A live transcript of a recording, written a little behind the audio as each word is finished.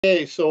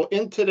Okay, so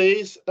in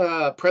today's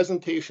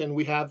presentation,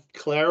 we have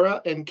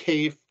Clara and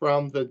Kay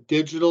from the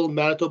Digital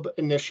Manitoba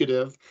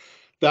Initiative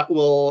that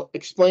will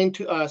explain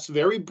to us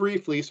very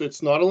briefly, so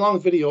it's not a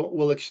long video,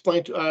 will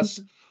explain to us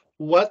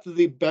what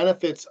the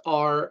benefits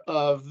are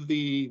of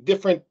the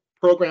different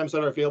programs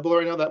that are available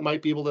right now that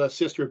might be able to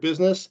assist your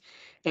business.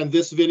 And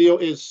this video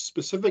is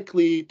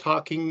specifically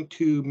talking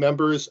to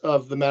members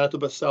of the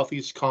Manitoba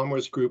Southeast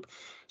Commerce Group.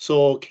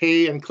 So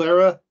Kay and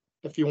Clara,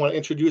 if you want to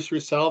introduce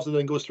yourselves and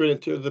then go straight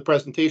into the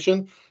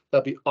presentation,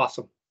 that'd be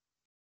awesome.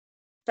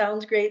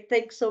 Sounds great.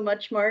 Thanks so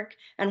much, Mark.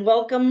 And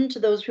welcome to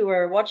those who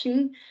are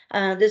watching.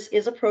 This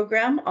is a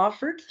program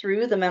offered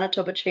through the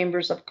Manitoba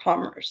Chambers of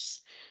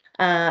Commerce.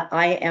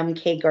 I am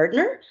Kay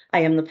Gardner. I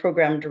am the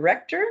program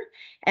director,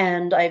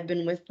 and I've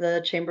been with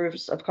the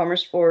Chambers of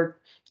Commerce for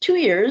 2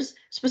 years,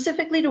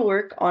 specifically to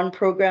work on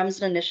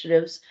programs and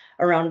initiatives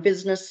around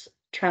business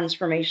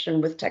transformation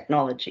with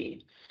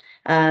technology.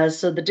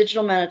 So the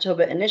Digital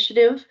Manitoba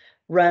Initiative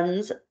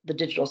runs the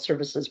Digital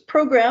Services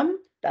Program.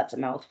 That's a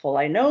mouthful,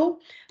 I know,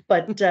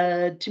 but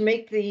to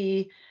make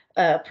the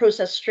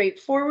process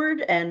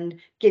straightforward and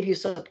give you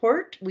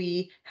support,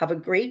 we have a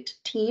great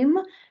team.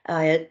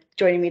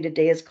 Joining me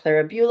today is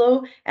Clara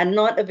Bulow, and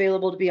not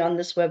available to be on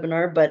this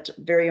webinar, but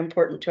very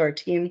important to our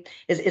team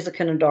is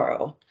Isaka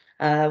Nadaro.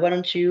 Why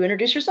don't you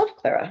introduce yourself,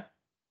 Clara?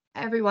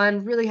 Hi,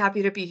 everyone. Really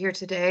happy to be here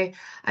today.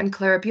 I'm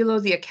Clara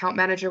Bulow, the account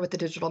manager with the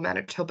Digital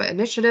Manitoba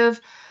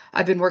Initiative.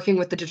 I've been working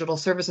with the Digital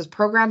Services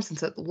Program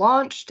since it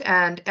launched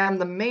and am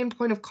the main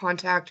point of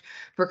contact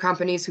for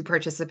companies who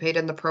participate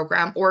in the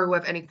program or who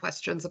have any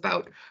questions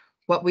about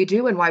what we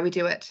do and why we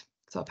do it.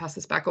 So I'll pass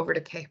this back over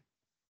to Kay.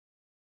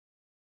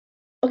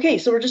 Okay,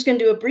 so we're just going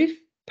to do a brief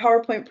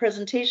PowerPoint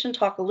presentation,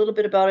 talk a little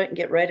bit about it, and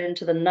get right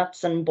into the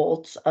nuts and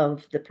bolts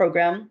of the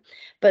program.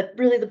 But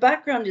really, the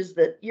background is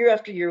that year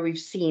after year, we've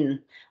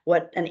seen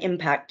what an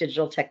impact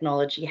digital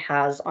technology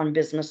has on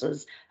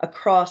businesses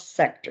across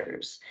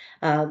sectors.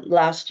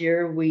 Last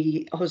year,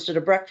 we hosted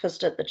a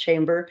breakfast at the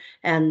Chamber,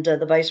 and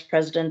the Vice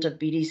President of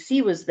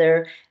BDC was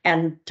there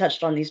and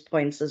touched on these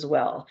points as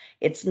well.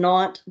 It's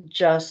not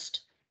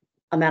just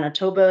a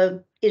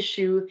Manitoba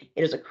issue,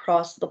 it is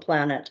across the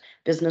planet.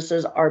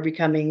 Businesses are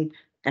becoming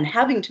and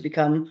having to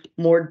become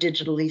more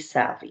digitally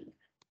savvy.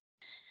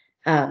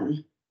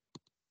 The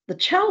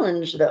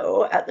challenge,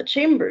 though, at the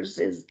Chambers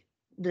is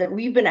that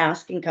we've been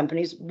asking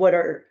companies what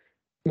are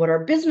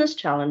business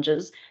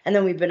challenges, and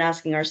then we've been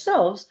asking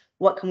ourselves,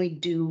 what can we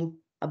do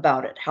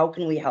about it? How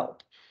can we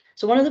help?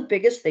 So one of the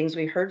biggest things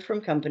we heard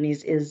from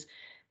companies is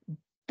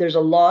there's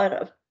a lot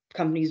of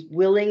companies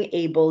willing,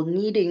 able,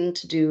 needing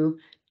to do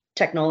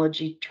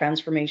technology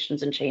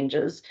transformations and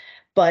changes,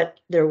 but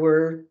there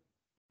were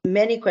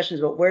many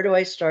questions about where do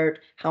I start?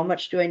 How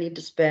much do I need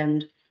to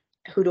spend?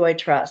 Who do I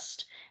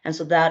trust? And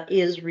so that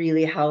is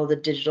really how the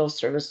Digital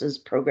Services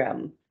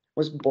Program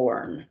was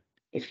born,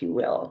 if you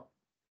will.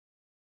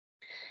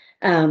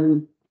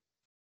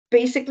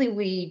 Basically,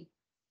 we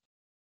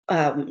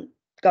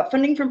got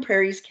funding from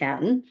Prairie's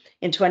Can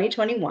in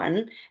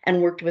 2021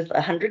 and worked with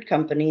 100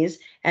 companies,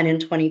 and in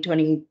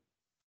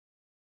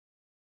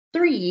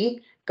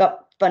 2023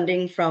 got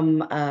funding from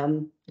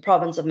the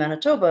province of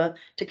Manitoba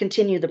to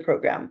continue the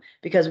program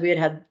because we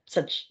had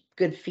such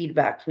good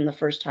feedback from the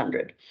first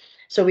 100.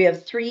 So we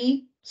have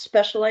 3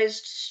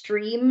 specialized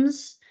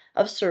streams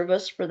of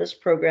service for this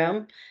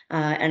program,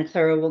 and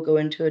Clara will go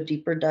into a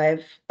deeper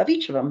dive of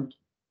each of them.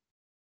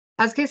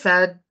 As Kay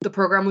said, the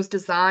program was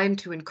designed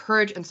to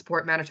encourage and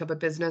support Manitoba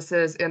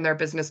businesses in their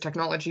business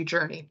technology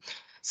journey.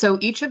 So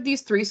each of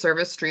these 3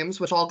 service streams,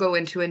 which I'll go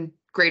into in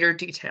greater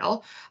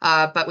detail,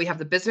 but we have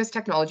the business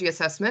technology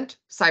assessment,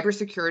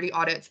 cybersecurity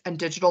audits, and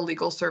digital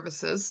legal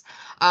services,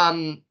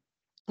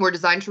 were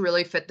designed to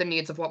really fit the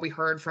needs of what we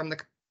heard from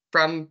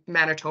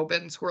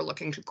Manitobans who are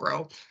looking to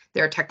grow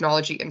their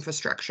technology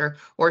infrastructure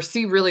or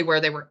see really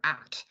where they were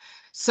at.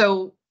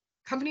 So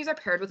companies are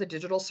paired with a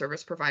digital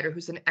service provider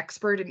who's an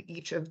expert in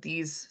each of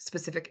these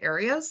specific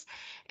areas,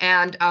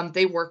 and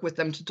they work with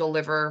them to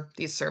deliver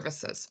these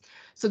services.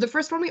 So the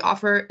first one we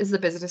offer is the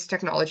Business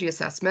Technology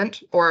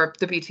Assessment, or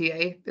the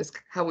BTA is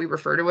how we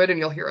refer to it, and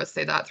you'll hear us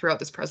say that throughout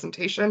this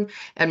presentation,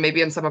 and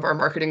maybe in some of our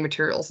marketing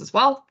materials as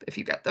well, if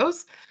you get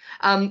those.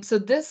 So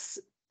this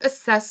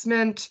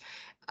assessment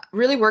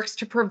really works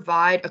to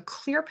provide a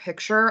clear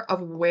picture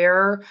of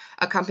where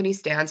a company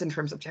stands in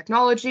terms of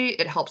technology.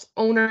 It helps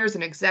owners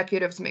and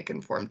executives make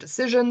informed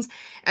decisions,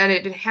 and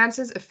it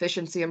enhances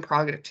efficiency and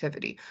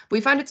productivity.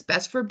 We find it's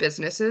best for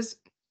businesses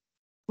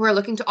who are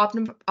looking to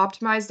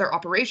optimize their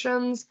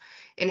operations,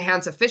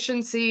 enhance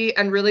efficiency,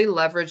 and really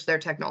leverage their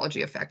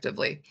technology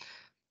effectively.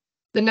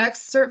 The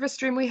next service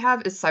stream we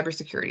have is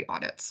cybersecurity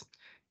audits.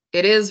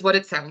 It is what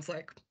it sounds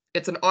like.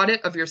 It's an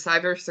audit of your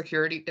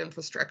cybersecurity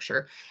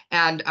infrastructure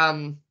and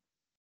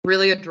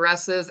really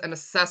addresses and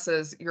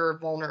assesses your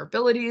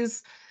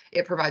vulnerabilities.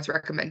 It provides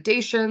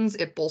recommendations.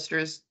 It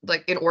bolsters,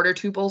 in order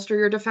to bolster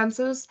your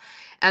defenses.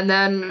 And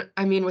then,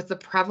 with the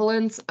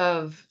prevalence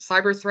of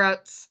cyber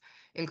threats,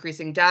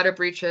 increasing data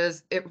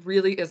breaches, it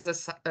really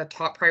is a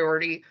top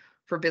priority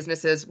for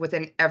businesses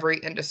within every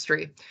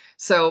industry.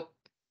 So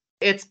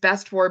it's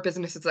best for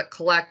businesses that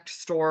collect,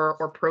 store,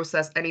 or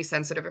process any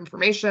sensitive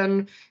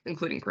information,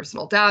 including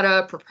personal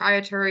data,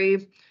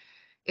 proprietary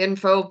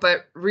info,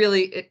 but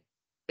really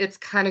it's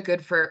kind of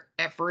good for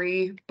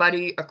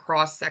everybody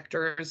across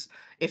sectors.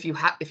 If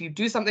you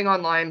do something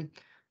online,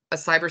 a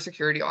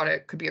cybersecurity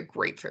audit could be a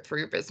great fit for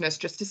your business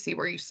just to see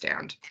where you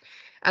stand.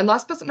 And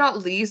last but not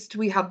least,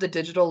 we have the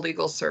digital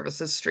legal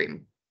services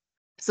stream.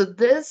 So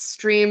this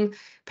stream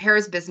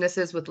pairs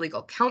businesses with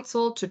legal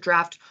counsel to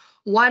draft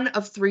one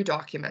of 3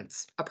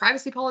 documents: a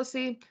privacy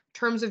policy,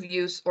 terms of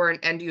use, or an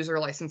end user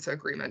license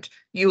agreement,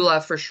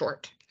 EULA for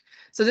short.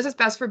 So this is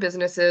best for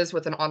businesses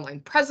with an online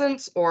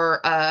presence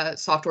or a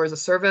software as a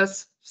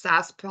service,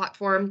 SaaS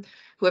platform,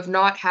 who have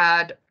not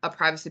had a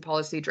privacy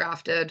policy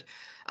drafted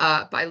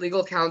by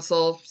legal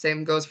counsel.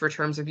 Same goes for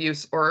terms of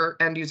use or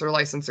end user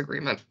license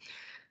agreement.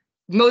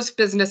 Most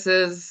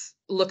businesses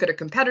look at a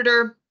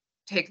competitor,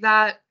 take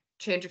that,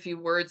 change a few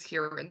words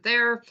here and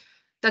there.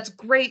 That's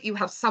great, you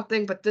have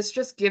something, but this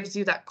just gives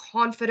you that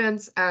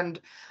confidence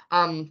and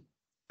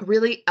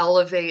really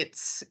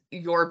elevates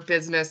your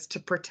business to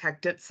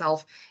protect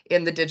itself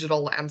in the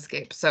digital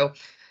landscape. So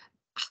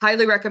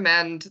highly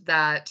recommend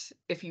that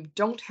if you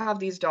don't have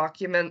these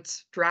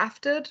documents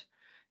drafted,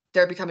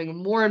 they're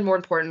becoming more and more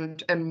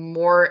important and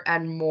more,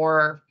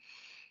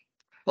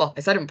 well,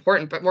 I said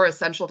important, but more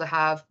essential to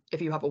have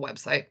if you have a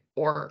website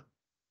or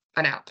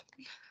an app.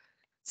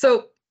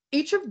 So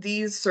each of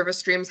these service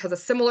streams has a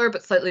similar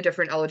but slightly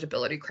different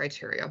eligibility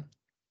criteria.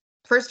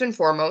 First and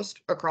foremost,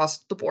 across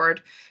the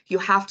board, you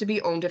have to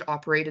be owned and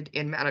operated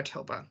in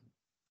Manitoba.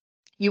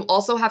 You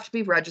also have to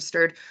be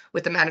registered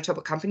with the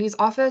Manitoba Companies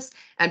Office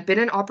and been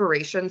in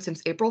operation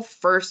since April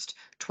 1st,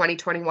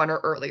 2021 or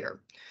earlier.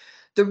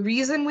 The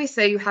reason we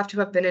say you have to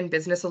have been in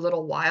business a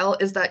little while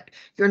is that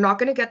you're not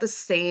going to get the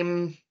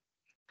same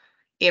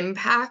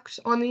impact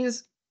on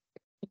these,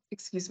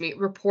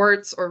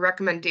 reports or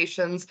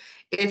recommendations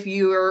if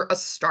you're a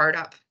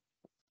startup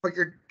or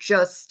you're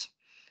just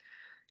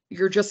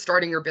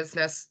starting your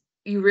business.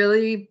 You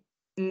really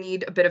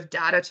need a bit of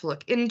data to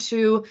look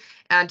into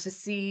and to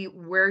see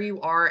where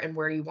you are and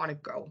where you want to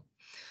go.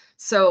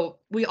 So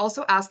we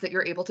also ask that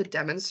you're able to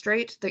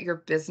demonstrate that your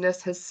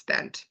business has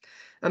spent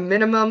a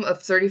minimum of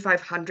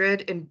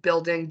 $3,500 in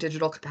building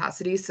digital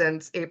capacity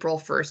since April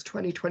 1st,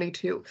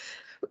 2022.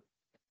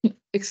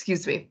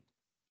 Excuse me.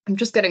 I'm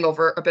just getting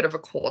over a bit of a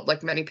cold,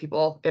 like many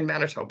people in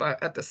Manitoba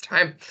at this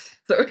time.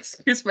 So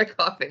excuse my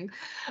coughing.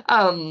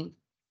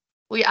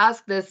 We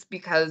ask this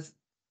because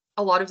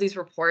a lot of these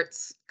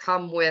reports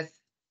come with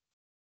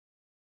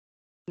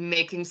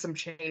making some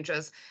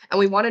changes, and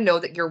we want to know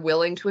that you're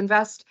willing to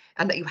invest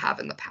and that you have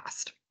in the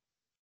past.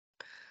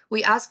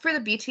 We ask for the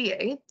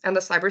BTA and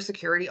the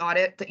cybersecurity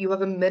audit that you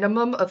have a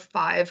minimum of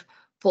 5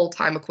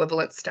 full-time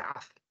equivalent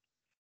staff.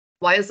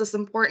 Why is this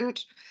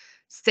important?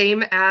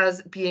 Same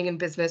as being in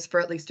business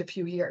for at least a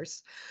few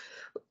years.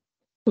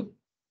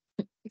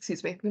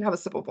 Excuse me, I'm gonna have a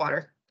sip of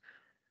water.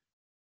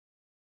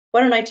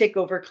 Why don't I take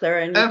over,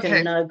 Clara, and you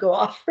Okay. can go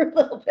off for a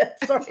little bit.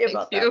 Sorry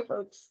about that,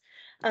 folks.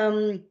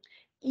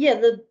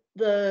 Yeah,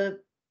 the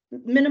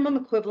minimum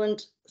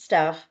equivalent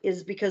staff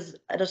is because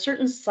at a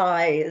certain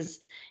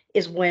size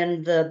is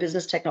when the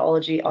business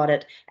technology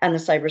audit and the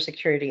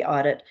cybersecurity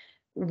audit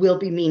will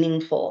be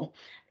meaningful.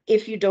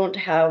 If you don't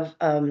have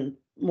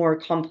more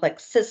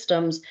complex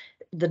systems,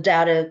 the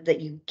data that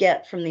you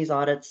get from these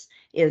audits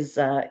is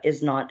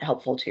not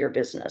helpful to your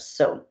business.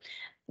 So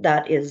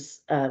that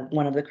is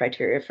one of the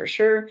criteria for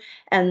sure.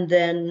 And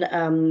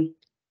then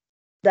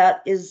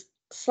that is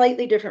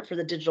slightly different for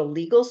the digital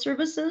legal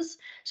services.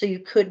 So you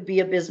could be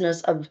a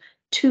business of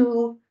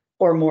 2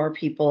 or more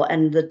people,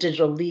 and the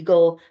digital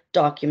legal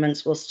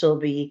documents will still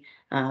be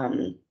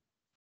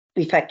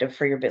effective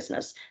for your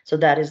business. So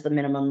that is the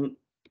minimum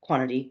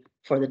quantity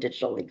for the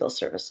digital legal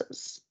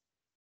services.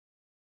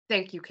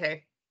 Thank you,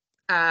 Kay.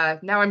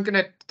 Now I'm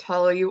going to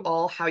tell you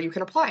all how you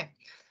can apply.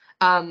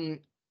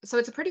 So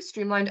it's a pretty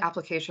streamlined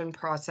application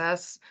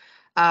process.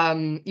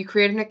 You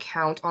create an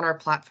account on our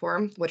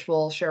platform, which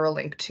we'll share a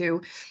link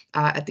to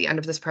at the end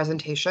of this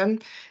presentation.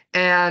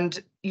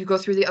 And you go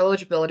through the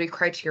eligibility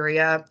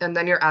criteria, and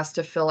then you're asked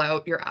to fill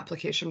out your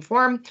application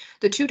form.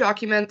 The 2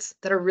 documents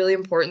that are really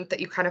important that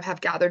you kind of have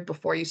gathered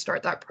before you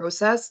start that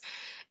process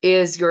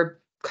is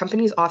your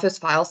company's office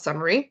file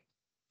summary.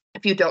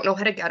 If you don't know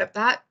how to get at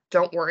that,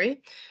 don't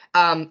worry.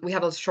 We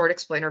have a short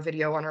explainer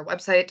video on our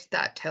website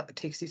that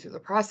takes you through the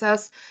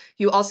process.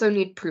 You also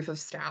need proof of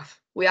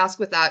staff. We ask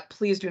with that,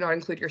 please do not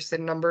include your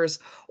SIN numbers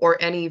or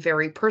any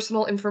very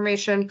personal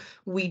information.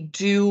 We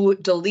do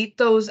delete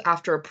those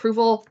after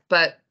approval,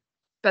 but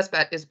best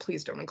bet is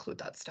please don't include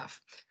that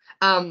stuff.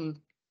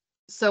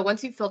 So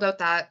once you've filled out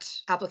that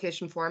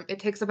application form, it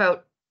takes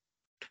about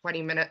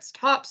 20 minutes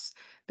tops,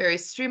 very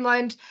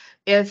streamlined.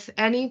 If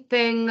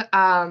anything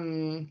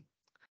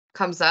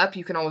comes up,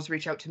 you can always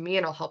reach out to me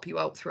and I'll help you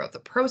out throughout the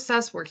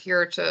process. We're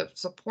here to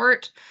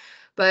support,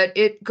 but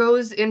it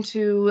goes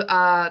into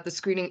the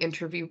screening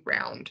interview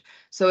round.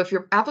 So if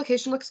your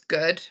application looks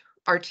good,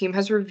 our team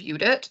has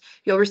reviewed it,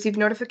 you'll receive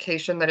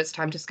notification that it's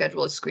time to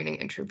schedule a screening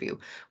interview.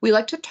 We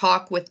like to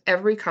talk with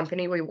every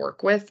company we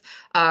work with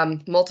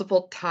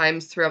multiple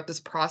times throughout this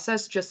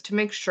process, just to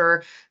make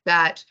sure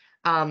that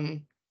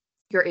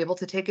you're able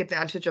to take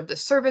advantage of the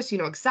service, you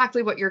know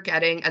exactly what you're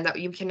getting, and that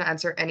you can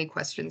answer any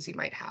questions you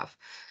might have.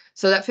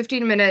 So that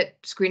 15-minute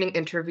screening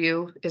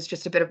interview is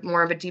just a bit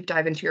more of a deep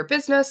dive into your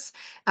business.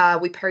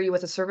 We pair you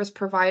with a service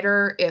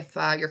provider if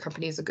your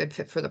company is a good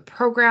fit for the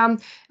program,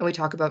 and we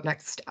talk about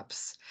next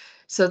steps.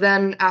 So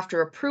then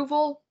after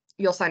approval,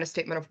 you'll sign a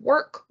statement of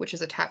work, which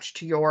is attached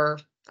to your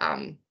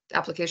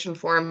application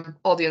form.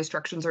 All the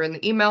instructions are in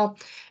the email,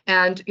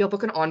 and you'll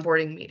book an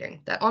onboarding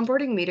meeting. That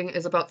onboarding meeting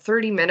is about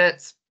 30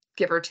 minutes,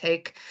 give or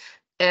take.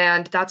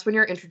 And that's when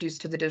you're introduced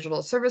to the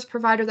digital service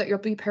provider that you'll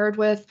be paired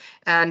with,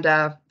 and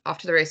off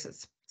to the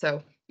races.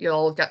 So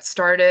you'll get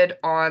started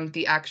on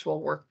the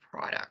actual work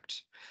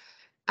product.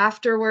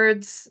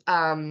 Afterwards,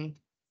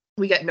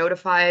 we get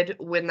notified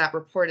when that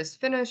report is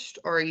finished,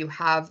 or you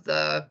have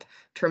the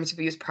terms of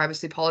use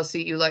privacy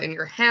policy EULA in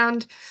your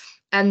hand.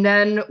 And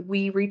then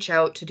we reach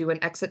out to do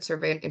an exit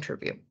survey and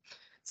interview.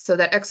 So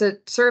that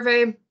exit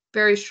survey,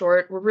 very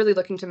short, we're really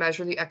looking to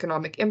measure the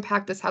economic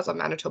impact this has on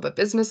Manitoba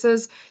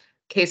businesses.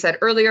 Kay said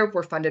earlier,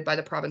 we're funded by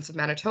the province of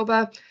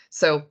Manitoba.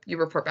 So you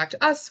report back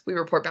to us, we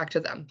report back to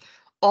them.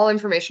 All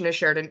information is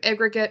shared in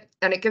aggregate,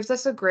 and it gives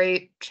us a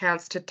great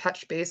chance to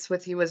touch base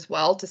with you as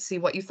well to see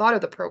what you thought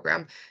of the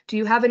program. Do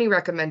you have any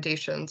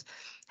recommendations?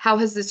 How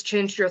has this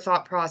changed your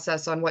thought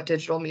process on what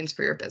digital means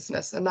for your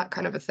business and that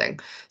kind of a thing?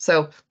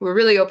 So we're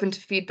really open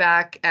to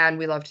feedback, and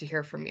we love to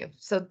hear from you.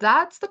 So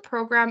that's the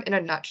program in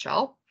a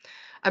nutshell.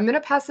 I'm going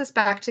to pass this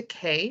back to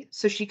Kay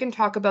so she can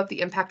talk about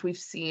the impact we've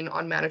seen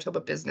on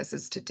Manitoba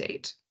businesses to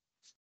date.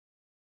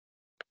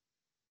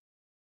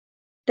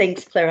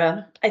 Thanks,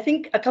 Clara. I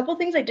think a couple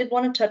things I did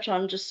want to touch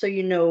on, just so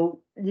you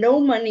know,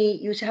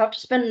 you have to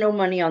spend no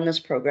money on this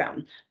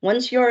program.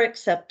 Once you're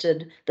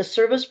accepted, the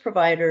service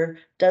provider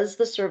does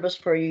the service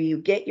for you. You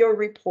get your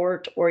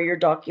report or your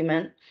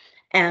document,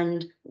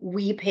 and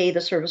we pay the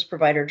service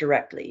provider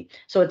directly.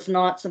 So it's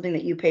not something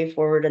that you pay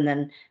forward and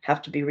then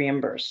have to be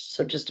reimbursed.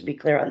 So just to be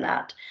clear on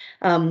that.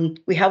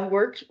 We have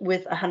worked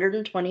with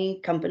 120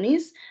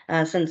 companies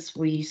since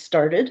we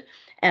started,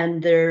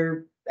 and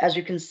they're, as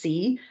you can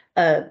see,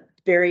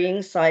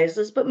 varying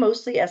sizes, but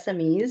mostly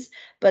SMEs,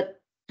 but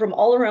from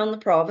all around the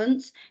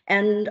province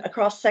and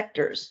across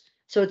sectors.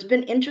 So it's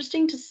been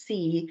interesting to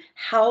see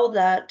how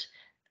that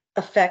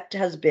effect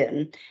has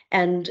been.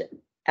 And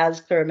as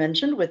Clara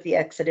mentioned with the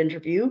exit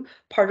interview,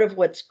 part of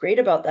what's great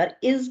about that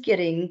is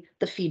getting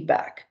the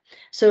feedback.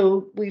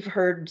 So we've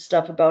heard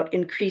stuff about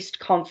increased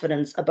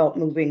confidence about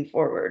moving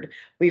forward.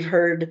 We've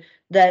heard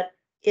that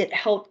it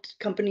helped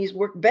companies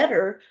work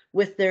better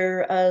with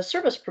their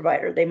service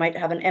provider. They might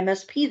have an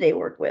MSP they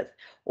work with,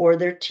 or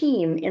their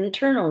team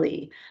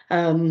internally.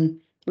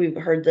 We've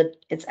heard that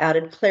it's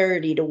added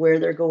clarity to where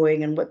they're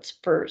going and what's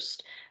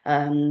first,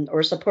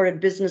 or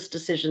supported business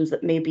decisions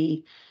that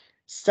maybe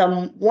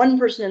one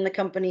person in the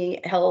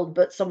company held,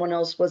 but someone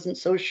else wasn't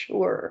so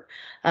sure.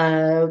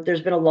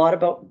 There's been a lot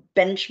about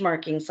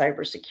benchmarking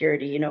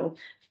cybersecurity,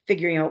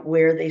 figuring out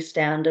where they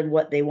stand and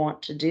what they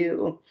want to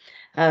do.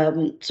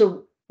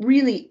 So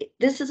really,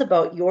 this is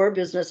about your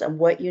business and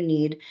what you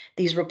need.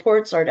 These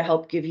reports are to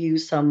help give you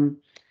some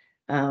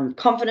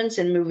confidence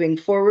in moving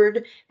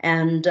forward,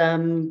 and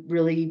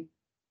really,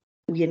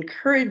 we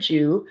encourage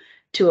you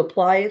to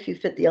apply if you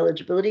fit the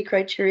eligibility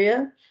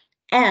criteria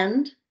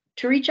and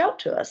to reach out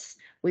to us.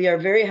 We are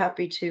very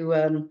happy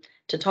to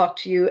talk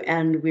to you,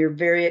 and we're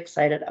very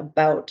excited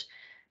about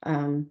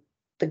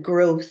the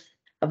growth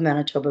of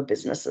Manitoba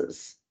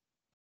businesses.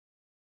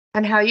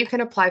 And how you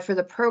can apply for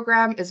the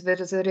program is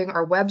visiting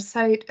our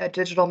website at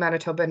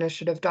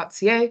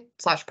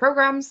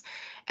digitalmanitobainitiative.ca/programs.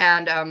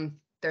 And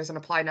there's an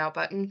apply now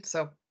button.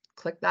 So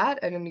click that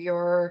and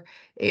you're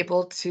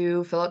able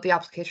to fill out the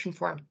application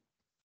form.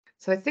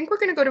 So I think we're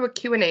going to go to a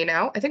Q&A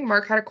now. I think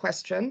Mark had a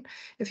question.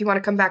 If you want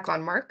to come back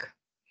on, Mark.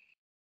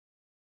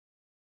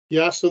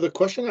 Yeah, so the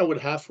question I would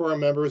have for our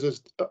members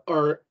is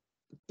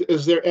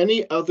there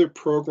any other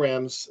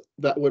programs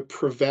that would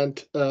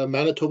prevent a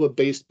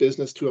Manitoba-based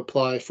business to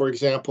apply? For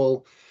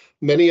example,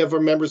 many of our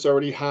members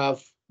already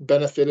have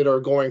benefited or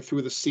going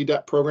through the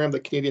CDAP program, the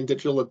Canadian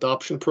Digital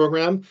Adoption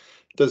Program.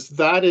 Does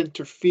that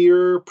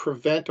interfere,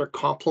 prevent, or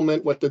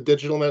complement what the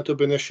Digital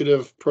Manitoba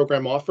Initiative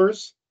program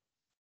offers?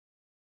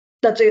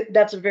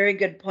 That's a very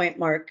good point,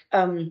 Mark.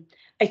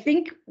 I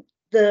think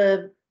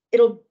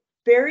it'll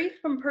vary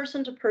from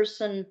person to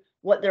person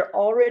what they're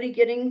already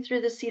getting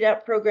through the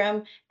CDAP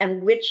program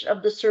and which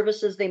of the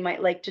services they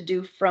might like to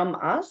do from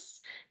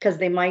us, because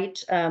they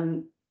might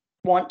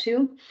want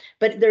to.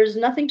 But there's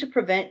nothing to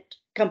prevent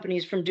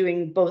companies from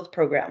doing both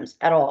programs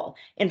at all.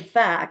 In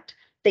fact,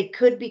 they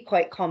could be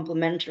quite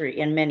complementary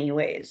in many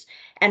ways.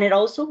 And it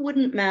also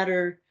wouldn't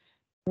matter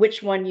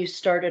which one you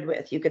started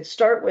with. You could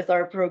start with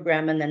our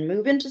program and then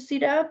move into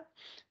CDAP,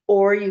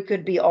 or you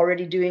could be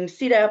already doing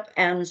CDAP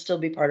and still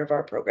be part of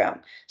our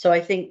program. So I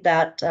think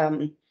that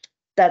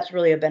that's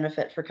really a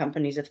benefit for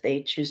companies if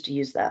they choose to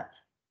use that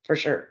for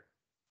sure.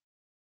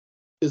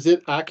 Is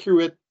it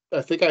accurate?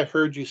 I think I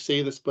heard you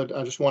say this, but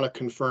I just want to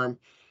confirm.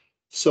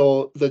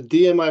 So the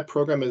DMI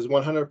program is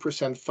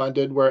 100%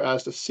 funded,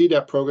 whereas the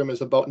CDEP program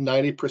is about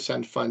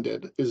 90%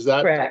 funded. Is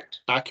that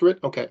Correct. accurate?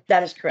 Okay.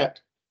 That is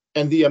correct.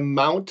 And the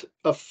amount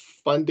of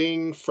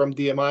funding from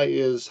DMI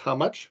is how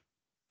much?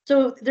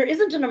 So there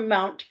isn't an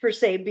amount per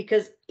se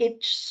because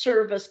each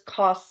service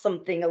costs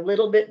something a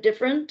little bit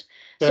different.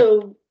 Yeah.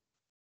 So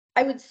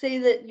I would say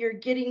that you're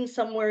getting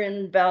somewhere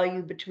in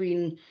value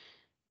between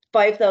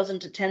 $5,000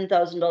 to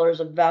 $10,000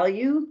 of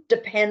value,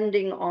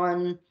 depending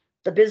on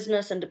the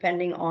business and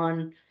depending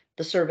on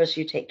the service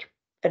you take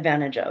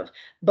advantage of.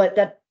 But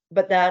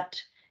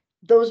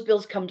those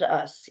bills come to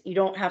us. You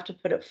don't have to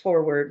put it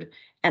forward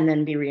and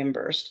then be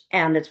reimbursed,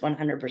 and it's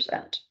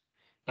 100%.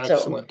 So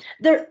Excellent.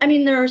 there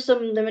are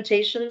some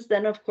limitations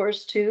then, of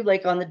course, too,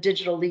 like on the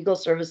digital legal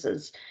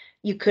services.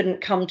 You couldn't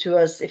come to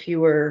us if you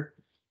were,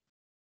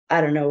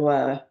 I don't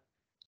know,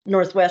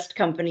 Northwest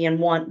company and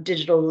want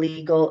digital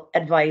legal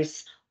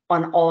advice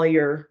on all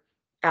your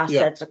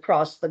assets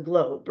across the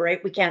globe,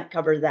 right? We can't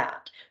cover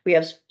that. We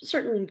have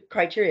certain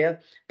criteria,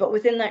 but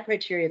within that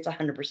criteria, it's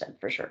 100%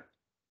 for sure.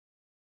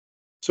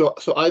 So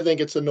I think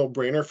it's a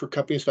no-brainer for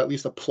companies to at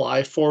least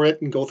apply for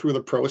it and go through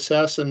the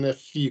process. And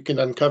if you can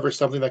uncover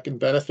something that can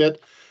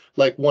benefit,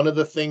 like one of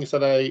the things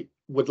that I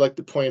would like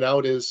to point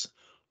out is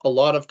a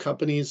lot of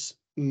companies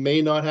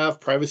may not have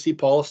privacy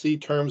policy,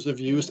 terms of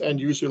use, and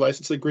user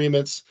license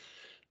agreements.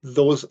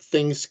 Those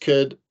things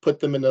could put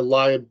them in a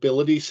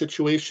liability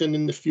situation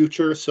in the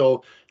future.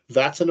 So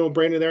that's a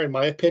no-brainer there, in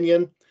my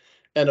opinion.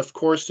 And of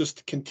course, just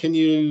to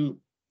continue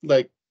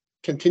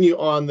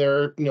on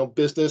their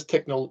business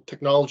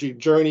technology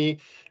journey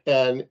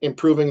and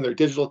improving their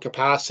digital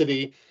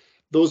capacity.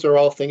 Those are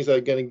all things that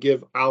are going to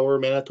give our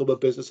Manitoba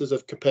businesses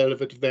a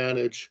competitive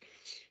advantage.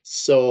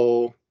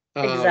 So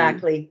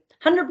exactly,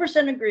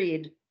 100%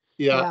 agreed.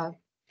 Yeah.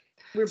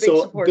 We're big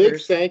supporters.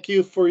 Big thank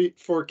you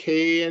for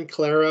Kay and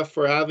Clara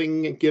for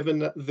having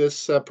given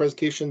this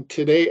presentation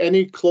today.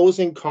 Any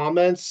closing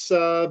comments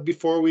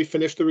before we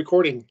finish the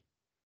recording?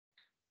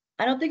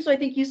 I don't think so. I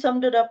think you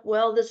summed it up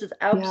well. This is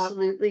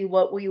absolutely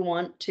what we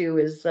want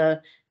to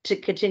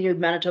continue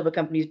Manitoba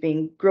companies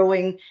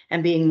growing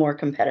and being more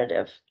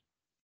competitive.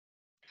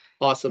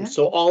 Awesome.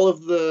 So all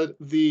of the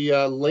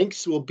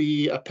links will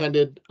be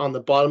appended on the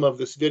bottom of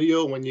this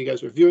video when you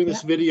guys are viewing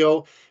this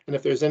video. And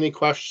if there's any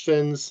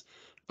questions,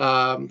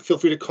 feel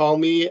free to call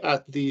me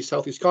at the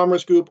Southeast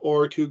Commerce Group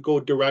or to go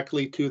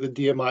directly to the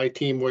DMI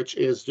team, which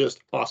is just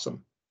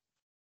awesome.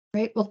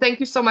 Great. Well, thank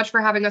you so much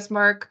for having us,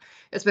 Mark.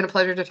 It's been a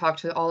pleasure to talk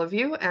to all of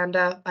you, and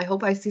I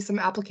hope I see some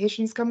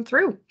applications come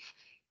through.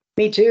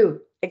 Me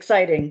too.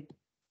 Exciting.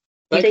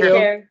 Thank Take you.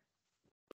 care.